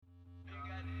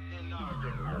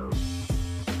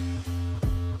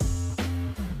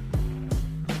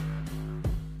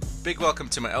Big welcome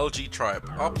to my LG Tribe.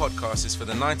 Our podcast is for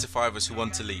the 9 to 5ers who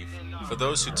want to leave, for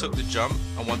those who took the jump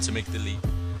and want to make the leap,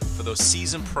 for those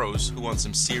seasoned pros who want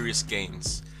some serious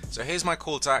gains. So here's my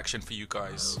call to action for you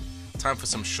guys. Time for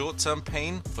some short-term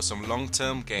pain for some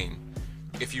long-term gain.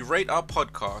 If you rate our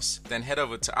podcast, then head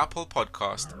over to Apple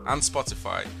Podcast and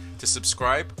Spotify to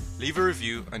subscribe, leave a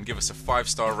review, and give us a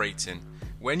 5-star rating.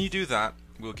 When you do that,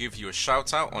 we'll give you a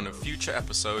shout out on a future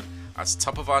episode as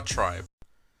top of our tribe.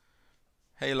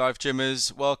 Hey Life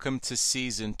Gymmers, welcome to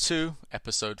Season 2,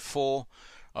 Episode 4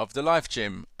 of The Life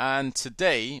Gym. And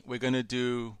today we're going to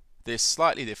do this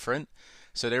slightly different.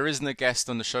 So there isn't a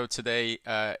guest on the show today.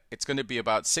 It's going to be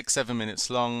about 6-7 minutes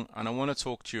long, and I want to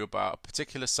talk to you about a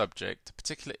particular subject, a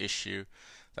particular issue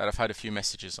that I've had a few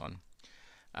messages on.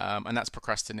 And that's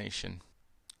procrastination.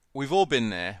 We've all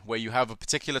been there where you have a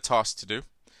particular task to do,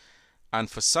 and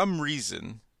for some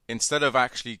reason, instead of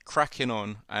actually cracking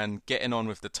on and getting on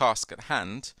with the task at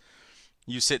hand,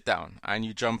 you sit down and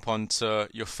you jump onto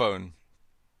your phone,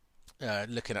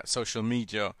 looking at social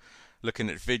media, looking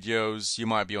at videos. You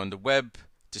might be on the web,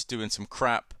 just doing some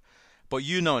crap, but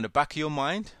you know in the back of your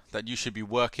mind that you should be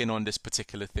working on this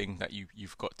particular thing that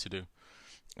you've got to do.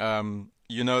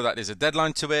 You know that there's a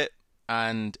deadline to it,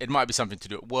 and it might be something to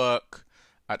do at work,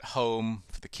 at home,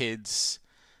 for the kids,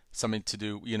 something to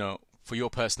do, for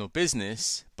your personal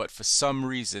business, but for some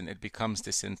reason it becomes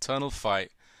this internal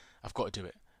fight. I've got to do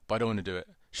it, but I don't want to do it.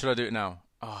 Should I do it now?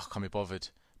 Oh, I can't be bothered,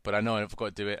 but I know I've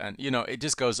got to do it. And it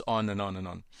just goes on and on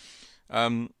and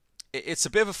on. It's a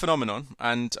bit of a phenomenon,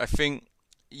 and I think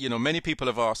many people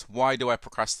have asked, why do I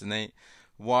procrastinate?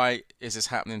 Why is this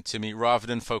happening to me, rather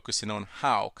than focusing on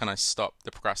how can I stop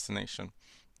the procrastination.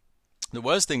 The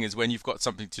worst thing is when you've got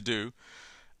something to do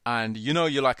and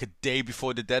you're like a day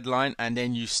before the deadline, and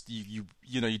then you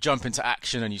jump into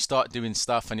action and you start doing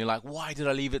stuff, and you're like, why did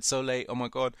I leave it so late? Oh my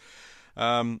god.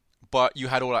 But you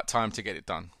had all that time to get it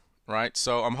done, right?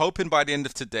 So I'm hoping by the end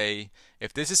of today,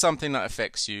 if this is something that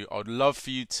affects you, I would love for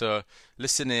you to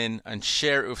listen in and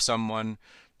share it with someone.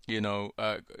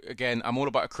 Again, I'm all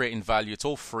about creating value. It's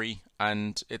all free,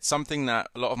 and it's something that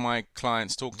a lot of my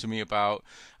clients talk to me about,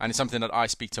 and it's something that I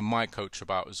speak to my coach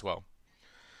about as well.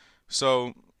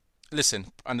 So listen,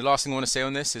 and the last thing I want to say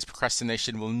on this is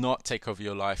procrastination will not take over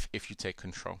your life if you take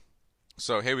control.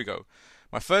 So here we go.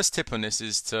 My first tip on this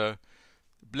is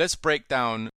let's break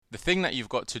down the thing that you've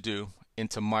got to do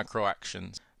into micro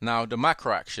actions. Now, the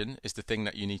macro action is the thing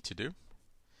that you need to do.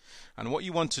 And what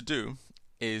you want to do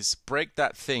is break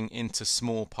that thing into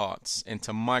small parts,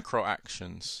 into micro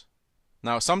actions.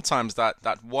 Now, sometimes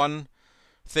that one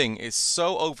thing is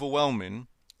so overwhelming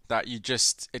that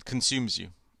it consumes you.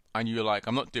 And you're like,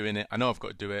 I'm not doing it. I know I've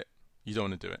got to do it. You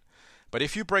don't want to do it. But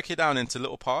if you break it down into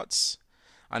little parts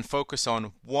and focus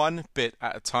on one bit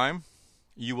at a time,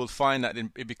 you will find that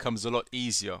it becomes a lot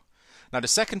easier. Now, the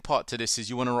second part to this is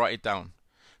you want to write it down.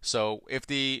 So if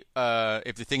the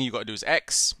thing you got to do is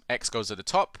X goes at the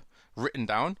top, written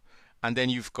down, and then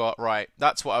you've got, right,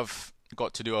 that's what I've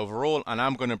got to do overall, and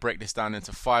I'm going to break this down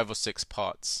into 5 or 6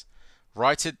 parts.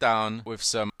 Write it down with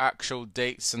some actual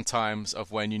dates and times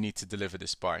of when you need to deliver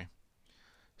this by.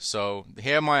 So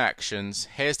here are my actions,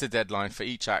 here's the deadline for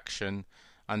each action,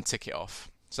 and tick it off.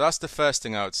 So that's the first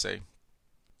thing I would say.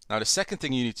 Now the second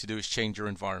thing you need to do is change your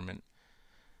environment.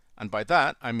 And by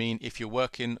that, I mean if you're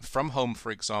working from home,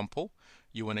 for example,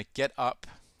 you want to get up,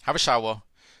 have a shower,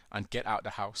 and get out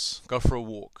the house. Go for a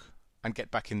walk and get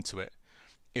back into it.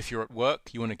 If you're at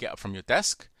work, you want to get up from your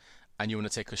desk and you want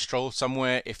to take a stroll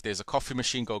somewhere. If there's a coffee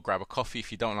machine, go grab a coffee.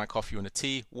 If you don't like coffee, you want a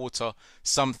tea, water,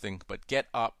 something. But get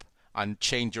up and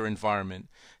change your environment.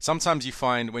 Sometimes you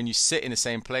find when you sit in the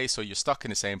same place or you're stuck in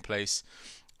the same place,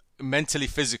 mentally,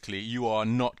 physically, you are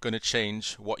not going to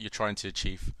change what you're trying to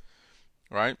achieve,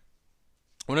 right?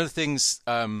 One of the things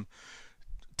to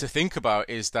think about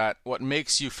is that what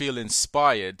makes you feel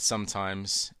inspired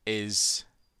sometimes is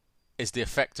the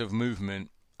effect of movement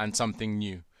and something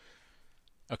new.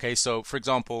 Okay, so for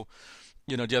example,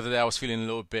 the other day I was feeling a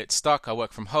little bit stuck. I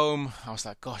work from home. I was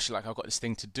like, gosh, I've got this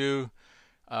thing to do.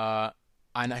 And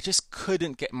I just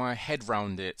couldn't get my head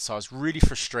around it. So I was really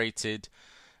frustrated.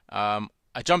 I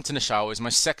jumped in the shower. It was my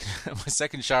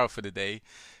second shower for the day.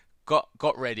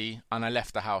 Got ready and I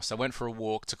left the house. I went for a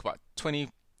walk, took about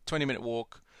 20-minute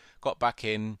walk, got back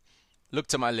in,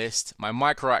 looked at my list. My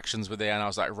micro actions were there and I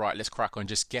was like, right, let's crack on,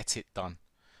 just get it done.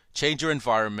 Change your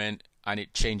environment and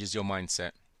it changes your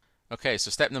mindset. Okay,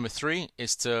 so step number 3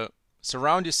 is to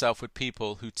surround yourself with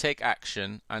people who take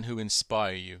action and who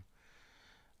inspire you.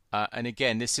 And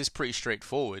again, this is pretty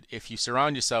straightforward. If you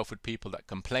surround yourself with people that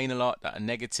complain a lot, that are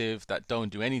negative, that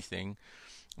don't do anything,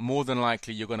 more than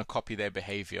likely you're going to copy their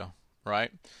behavior,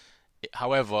 right?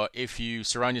 However, if you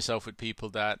surround yourself with people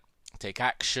that take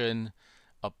action,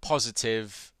 are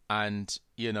positive, and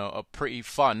are pretty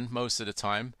fun most of the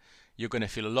time, you're going to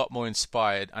feel a lot more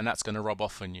inspired, and that's going to rub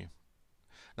off on you.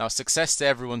 Now, success to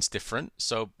everyone's different.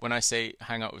 So when I say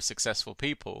hang out with successful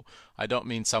people, I don't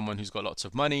mean someone who's got lots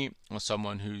of money or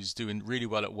someone who's doing really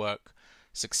well at work.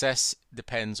 Success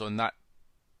depends on that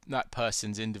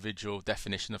person's individual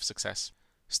definition of success.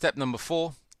 Step number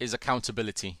 4 is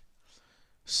accountability.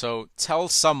 So tell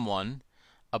someone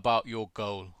about your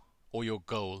goal or your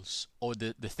goals or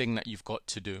the thing that you've got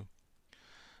to do.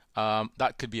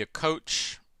 That could be a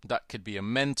coach, that could be a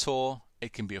mentor,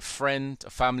 it can be a friend, a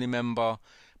family member,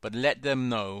 but let them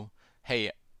know, hey,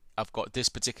 I've got this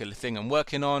particular thing I'm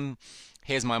working on.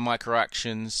 Here's my micro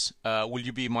actions. Will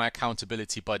you be my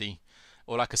accountability buddy?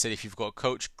 Or like I said, if you've got a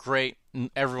coach, great.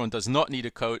 Everyone does not need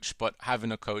a coach, but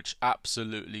having a coach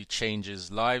absolutely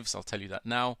changes lives. I'll tell you that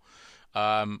now.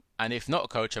 And if not a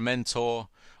coach, a mentor,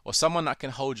 or someone that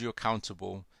can hold you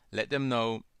accountable, let them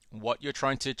know what you're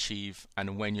trying to achieve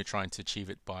and when you're trying to achieve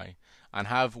it by. And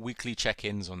have weekly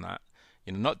check-ins on that.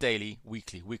 Not daily,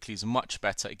 weekly. Weekly is much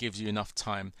better. It gives you enough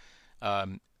time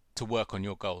to work on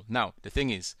your goal. Now, the thing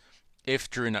is, if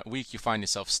during that week you find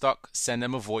yourself stuck, send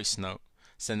them a voice note.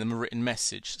 Send them a written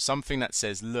message. Something that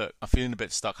says, look, I'm feeling a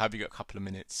bit stuck. Have you got a couple of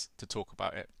minutes to talk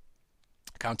about it?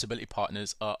 Accountability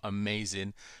partners are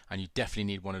amazing, and you definitely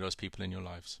need one of those people in your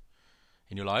lives.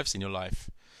 In your life.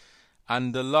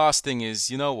 And the last thing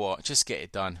is, you know what? Just get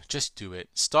it done. Just do it.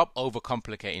 Stop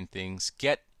overcomplicating things.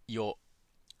 Get your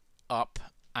up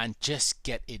and just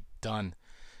get it done.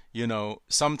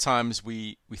 Sometimes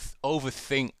we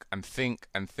overthink and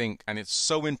think, and it's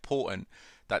so important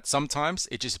that sometimes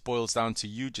it just boils down to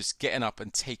you just getting up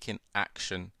and taking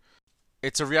action.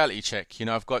 It's a reality check.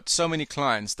 I've got so many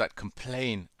clients that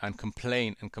complain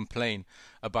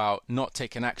about not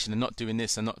taking action and not doing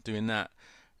this and not doing that.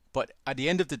 But at the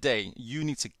end of the day, you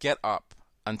need to get up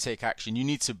and take action. You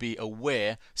need to be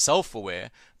aware,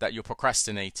 self-aware, that you're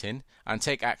procrastinating and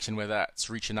take action, whether that's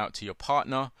reaching out to your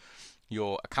partner,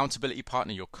 your accountability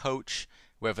partner, your coach,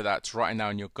 whether that's writing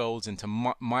down your goals into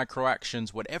micro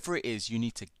actions, whatever it is, you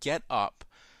need to get up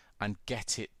and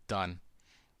get it done.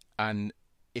 And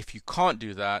if you can't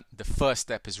do that, the first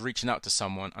step is reaching out to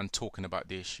someone and talking about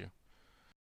the issue.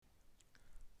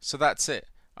 So that's it.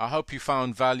 I hope you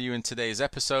found value in today's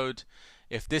episode.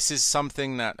 If this is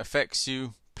something that affects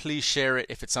you, please share it.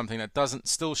 If it's something that doesn't,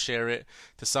 still share it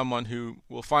to someone who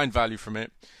will find value from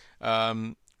it.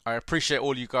 I appreciate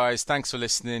all you guys. Thanks for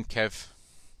listening. Kev.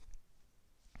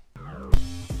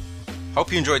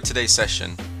 Hope you enjoyed today's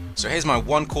session. So here's my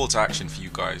one call to action for you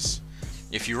guys.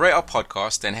 If you rate our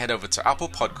podcast, then head over to Apple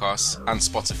Podcasts and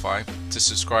Spotify to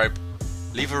subscribe,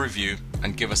 leave a review,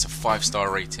 and give us a 5-star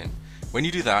rating. When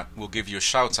you do that, we'll give you a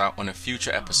shout out on a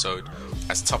future episode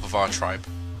as top of our tribe.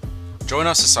 Join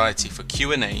our society for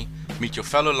Q&A, meet your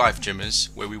fellow life gymmers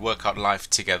where we work out life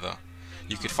together.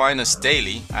 You can find us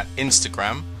daily at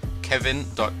Instagram,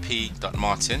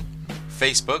 kevin.p.martin,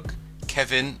 Facebook,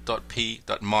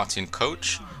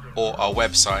 kevin.p.martincoach, or our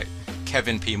website,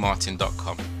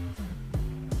 kevinpmartin.com.